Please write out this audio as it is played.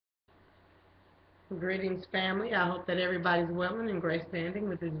Greetings, family. I hope that everybody's well and in great standing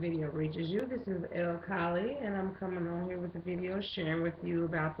with this video reaches you. This is El Kali, and I'm coming on here with the video sharing with you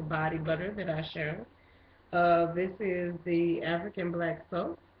about the body butter that I showed. This is the African black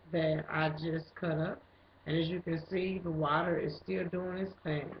soap that I just cut up, and as you can see, the water is still doing its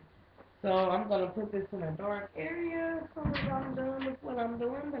thing. So I'm going to put this in a dark area as soon as I'm done with what I'm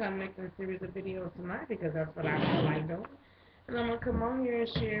doing, but I'm making a series of videos tonight because that's what I feel like doing. And I'm going to come on here and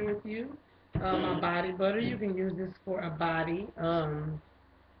share with you my body butter. You can use this for a body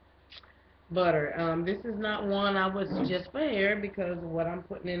butter. This is not one I would suggest for hair because of what I'm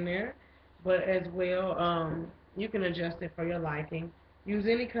putting in there, but as well, you can adjust it for your liking. Use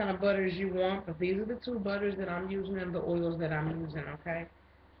any kind of butters you want, but these are the two butters that I'm using and the oils that I'm using, okay?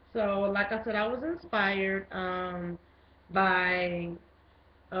 So, like I said, I was inspired by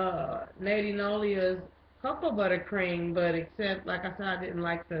Lady Nolia's cocoa butter cream, but except, like I said, I didn't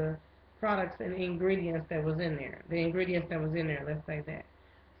like the products and ingredients that was in there. The ingredients that was in there, let's say that.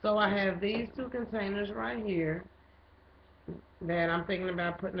 So I have these two containers right here that I'm thinking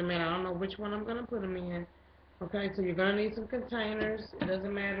about putting them in. I don't know which one I'm going to put them in. Okay, so you're going to need some containers. It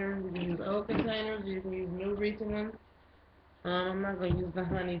doesn't matter. You can use old containers. You can use new recent ones. I'm not going to use the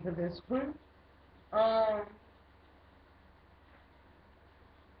honey for this one. Um,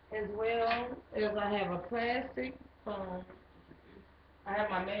 as well as I have a plastic, I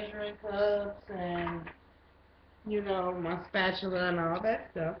have my measuring cups and, my spatula and all that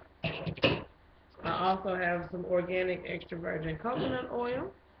stuff. I also have some organic extra virgin coconut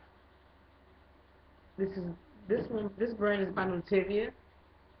oil. This is this brand is by Nutivia.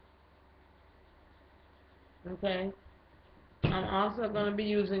 Okay. I'm also going to be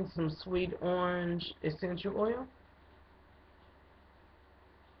using some sweet orange essential oil.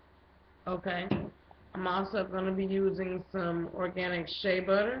 Okay. I'm also going to be using some organic shea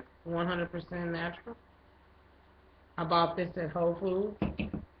butter, 100% natural. I bought this at Whole Foods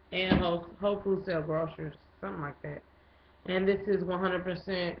and Whole Foods sell groceries, something like that. And this is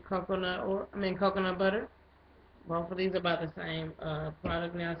 100% coconut butter. Both of these are about the same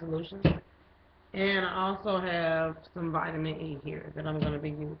product now, solutions. And I also have some vitamin E here that I'm going to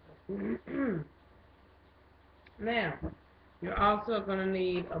be using. Now, you're also going to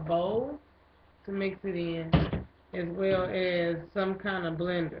need a bowl to mix it in, as well as some kind of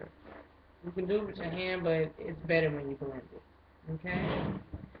blender. You can do it with your hand, but it's better when you blend it. Okay?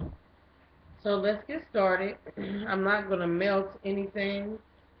 So let's get started. I'm not going to melt anything.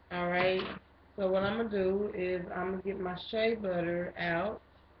 Alright? So what I'm going to do is I'm going to get my shea butter out.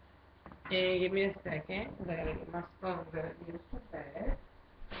 And give me a second, because I got to get my spoon that I use for that.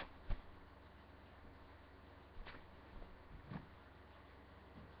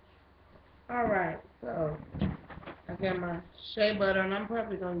 Alright, so I got my shea butter, and I'm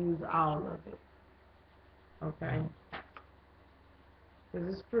probably going to use all of it. Okay?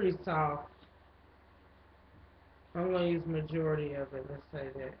 Because it's pretty soft. I'm going to use majority of it, let's say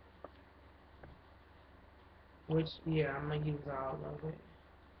that. Which, yeah, I'm going to use all of it.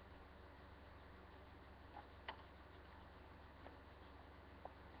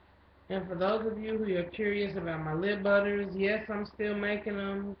 And for those of you who are curious about my lip butters, yes, I'm still making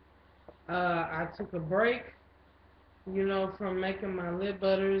them. I took a break, from making my lip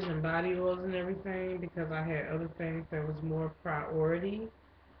butters and body oils and everything because I had other things that was more priority.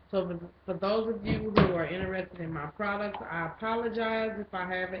 So for those of you who are interested in my products, I apologize if I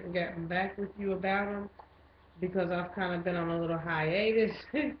haven't gotten back with you about them because I've kind of been on a little hiatus.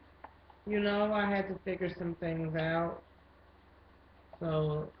 I had to figure some things out.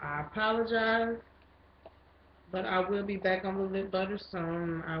 So I apologize, but I will be back on the lip butter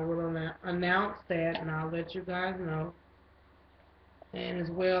soon. I will announce that, and I'll let you guys know. And as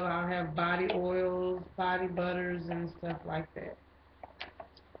well, I'll have body oils, body butters, and stuff like that.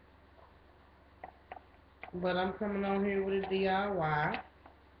 But I'm coming on here with a DIY.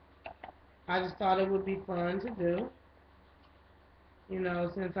 I just thought it would be fun to do,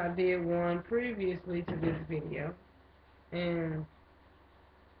 since I did one previously to this video. And,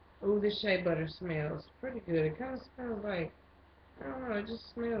 ooh, this shea butter smells pretty good. It kind of smells like, I don't know, it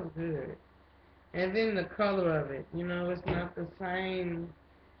just smells good. And then the color of it, it's not the same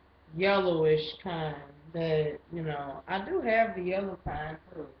yellowish kind that, I do have the yellow kind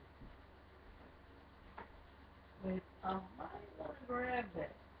too. But I might want to grab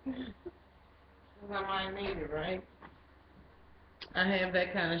that. Because I might need it, right? I have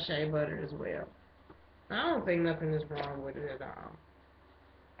that kind of shea butter as well. I don't think nothing is wrong with it at all.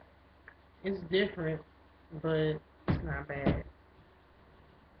 It's different, but it's not bad.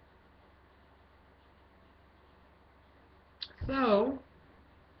 So,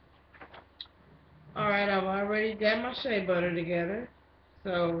 already got my shea butter together.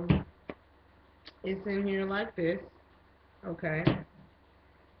 So it's in here like this. Okay.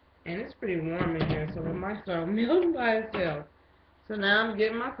 And it's pretty warm in here, so it might start melting by itself. So now I'm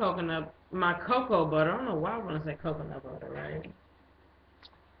getting my cocoa butter. I don't know why I want to say coconut butter, right?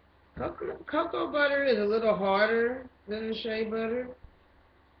 Cocoa butter is a little harder than the shea butter.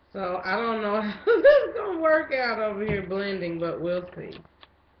 So I don't know how this is going to work out over here blending, but we'll see.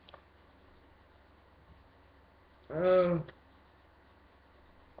 Oh.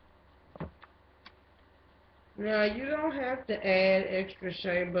 Now, you don't have to add extra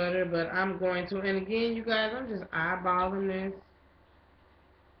shea butter, but I'm going to. And again, you guys, I'm just eyeballing this.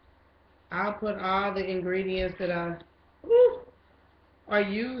 I'll put all the ingredients that I are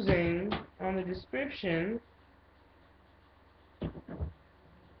using on the description,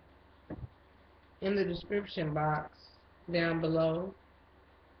 in the description box down below.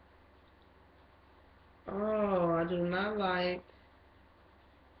 Oh, I do not like.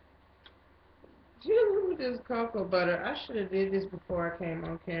 Look at this cocoa butter. I should have did this before I came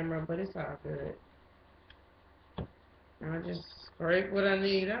on camera, but it's all good. I just scrape what I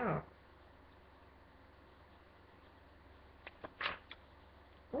need out.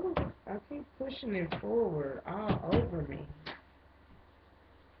 Oh, I keep pushing it forward all over me.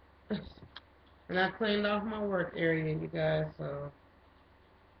 And I cleaned off my work area, you guys, so.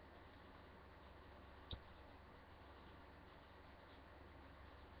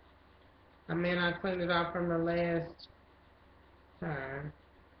 I mean, I cleaned it off from the last time.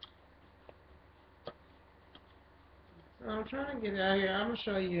 So I'm trying to get it out here. I'm going to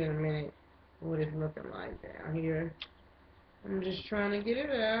show you in a minute what it's looking like down here. I'm just trying to get it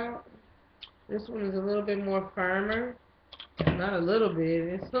out. This one is a little bit more firmer. Not a little bit.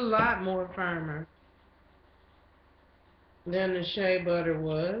 It's a lot more firmer than the shea butter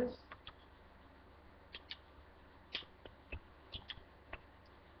was.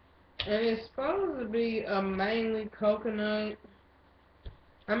 And it's supposed to be a mainly coconut.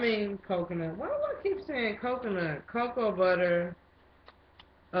 Coconut. Why do I keep saying coconut? Cocoa butter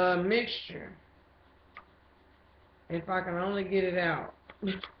mixture. If I can only get it out.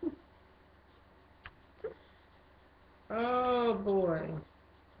 Oh boy.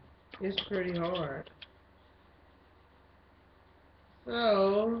 It's pretty hard.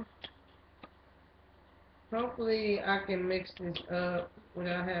 So, hopefully I can mix this up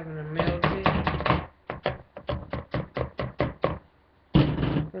without having to melt it.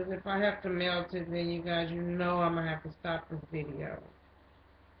 Because if I have to melt it, then you guys, you know I'm going to have to stop this video.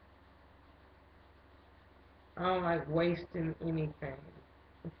 I don't like wasting anything.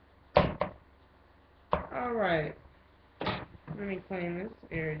 Alright. Let me clean this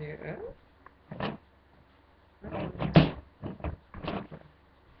area up.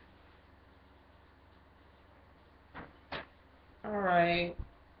 Alright.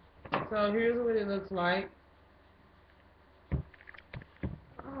 So here's what it looks like. I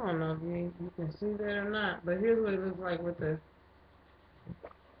don't know if you can see that or not, but here's what it looks like with the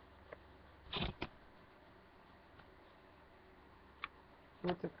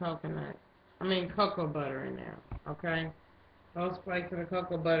cocoa butter in there, okay? Those flakes of the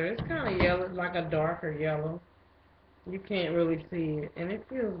cocoa butter, it's kind of yellow, like a darker yellow. You can't really see it, and it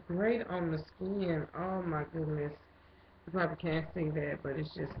feels great on the skin. Oh my goodness. You probably can't see that, but it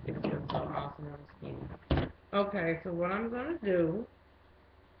feels so awesome on the skin. Okay, so what I'm going to do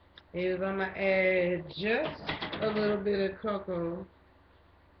is I'm going to add just a little bit of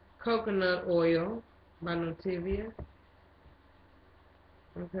coconut oil by Nutivia.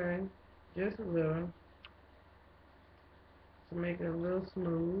 Okay, just a little to make it a little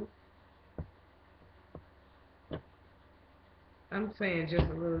smooth. I'm saying just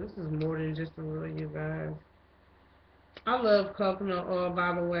a little. This is more than just a little, you guys. I love coconut oil,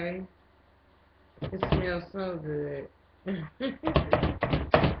 by the way. It smells so good. It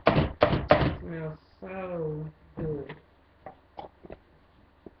smells so good.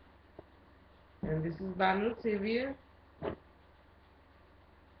 And this is by Nutivia.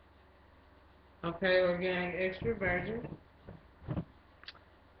 Okay, organic extra virgin.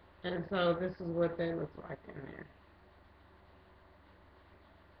 And so this is what that looks like in there.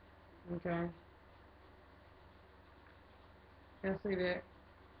 Okay. Can see that?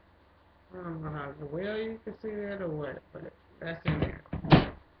 I don't know how well you can see that or what, but that's in there.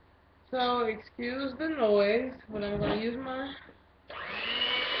 So excuse the noise, but I'm going to use my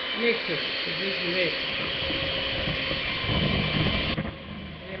mixer to just mix.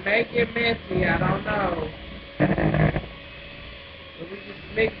 It may get messy, I don't know. But we just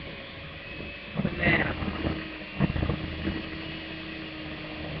mix it for now.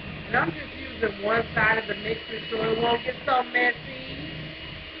 And I'm just using using one side of the mixer so it won't get so messy.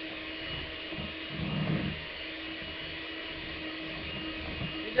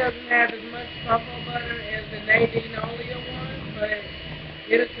 It doesn't have as much cocoa butter as the Nadine Olea one, but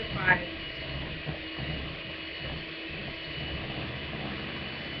it'll suffice.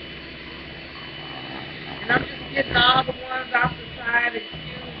 And I'm just getting all the ones off the side.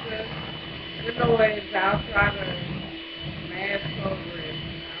 Excuse the noise. I'll try to mask over it.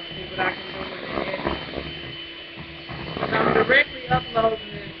 I'll see what I can do with the edit. Because I'm directly uploading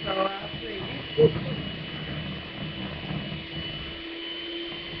it, so I'll see.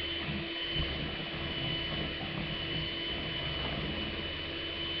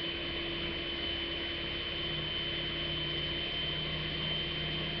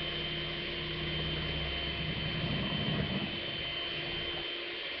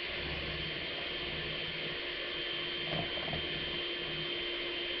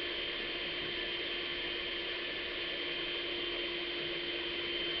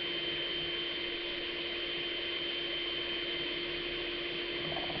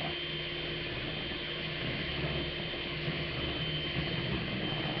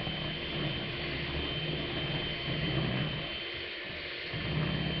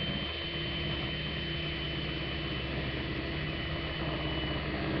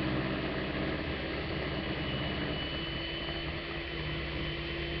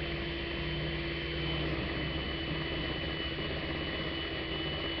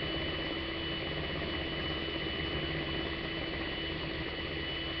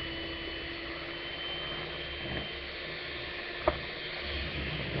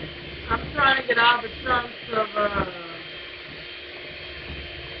 I'm trying to get all the chunks of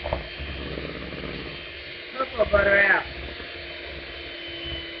cocoa butter out.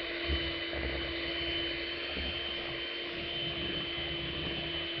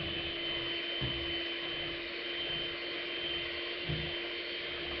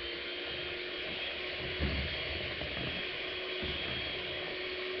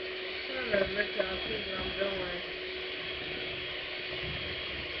 I'm trying to let y'all see what I'm doing.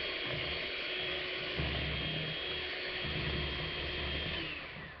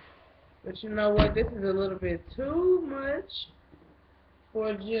 But you know what? This is a little bit too much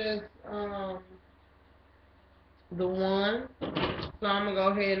for just the one. So I'm going to go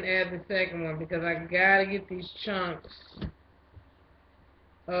ahead and add the second one because I got to get these chunks,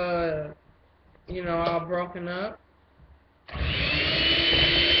 you know, all broken up.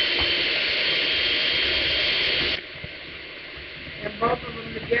 And both of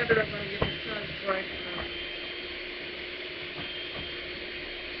them together are going to get the chunks breaking up.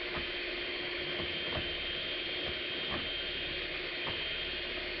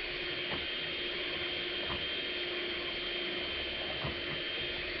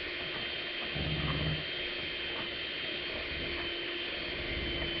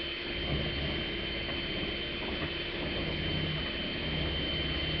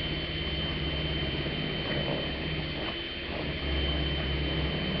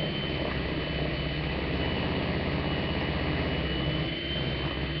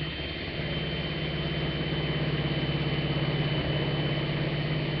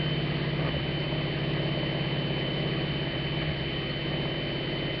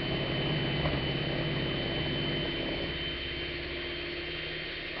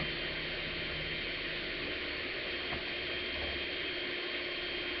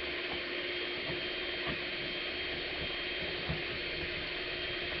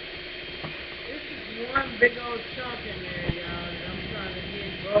 One big old chunk in there, y'all, and I'm trying to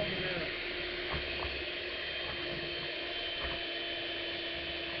get broken up.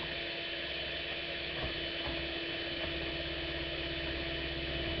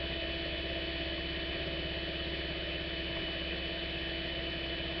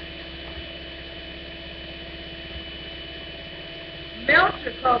 Melt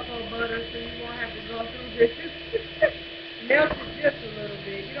your cocoa butter so you won't have to go through this. Melt it just a little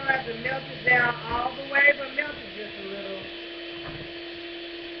bit. You don't have to melt it down all the way, but melt it just a little.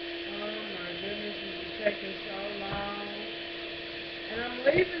 Oh my goodness, this is taking so long. And I'm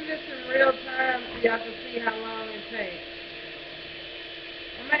leaving this in real time so y'all can see how long it takes.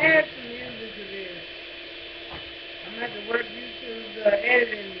 I'm going to add some music to this. I'm going to have to work YouTube's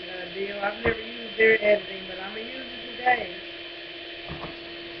editing deal. I've never used their editing, but I'm going to use it today.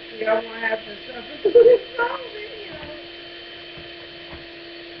 So y'all won't have to suffer through this long video.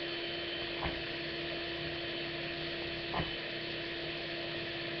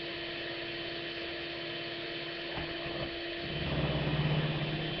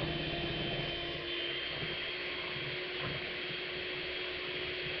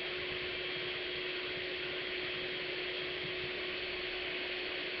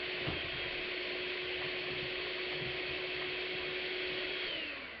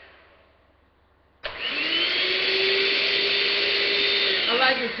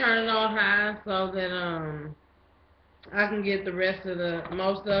 like to turn it on high so that I can get the rest of the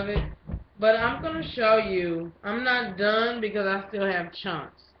most of it. But I'm gonna show you. I'm not done because I still have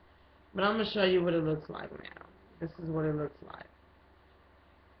chunks. But I'm gonna show you what it looks like now. This is what it looks like.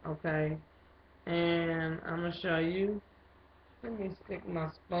 Okay. And I'm gonna show you. Let me stick my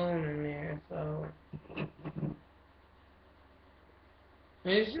spoon in there. So, and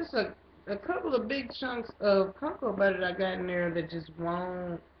it's just a couple of big chunks of cocoa butter that I got in there that just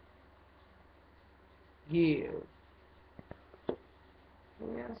won't give.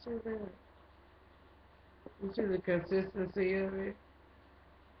 Yeah, see that? You see the consistency of it?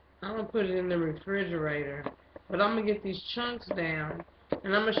 I'm going to put it in the refrigerator. But I'm going to get these chunks down.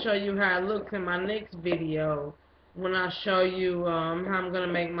 And I'm going to show you how it looks in my next video when I show you how I'm going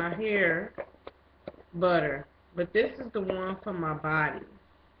to make my hair butter. But this is the one for my body.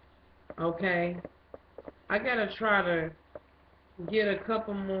 Okay? I got to try to get a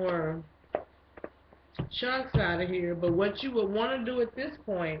couple more chunks out of here. But what you would want to do at this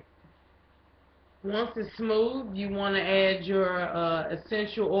point, once it's smooth, you want to add your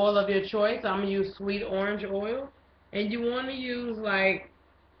essential oil of your choice. I'm going to use sweet orange oil. And you want to use, like,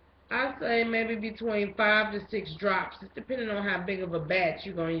 I say maybe between 5 to 6 drops. It's depending on how big of a batch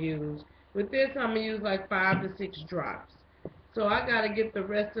you're going to use. With this, I'm going to use like 5 to 6 drops. So I got to get the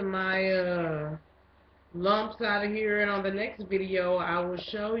rest of my lumps out of here. And on the next video, I will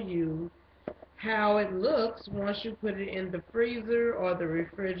show you how it looks once you put it in the freezer or the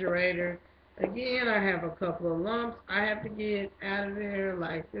refrigerator. Again, I have a couple of lumps I have to get out of there,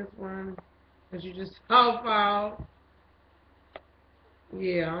 like this one, because you just saw fall.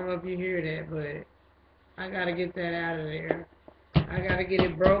 Yeah, I don't know if you hear that, but I gotta get that out of there. I gotta get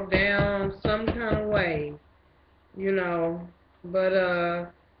it broke down some kind of way, you know. But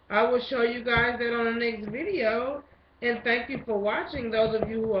I will show you guys that on the next video. And thank you for watching. Those of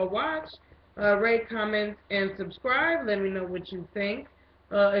you who are watched, rate, comment, and subscribe. Let me know what you think.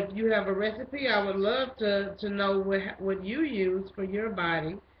 If you have a recipe, I would love to know what you use for your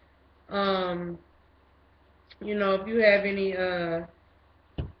body. You know, if you have any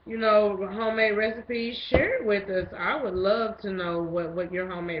homemade recipes, share it with us. I would love to know what your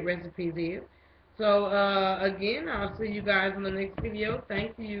homemade recipes is. So, again, I'll see you guys in the next video.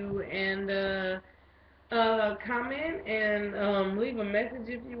 Thank you, and comment and leave a message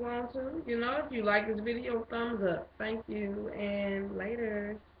if you want to. You know, if you like this video, thumbs up. Thank you, and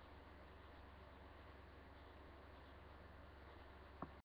later.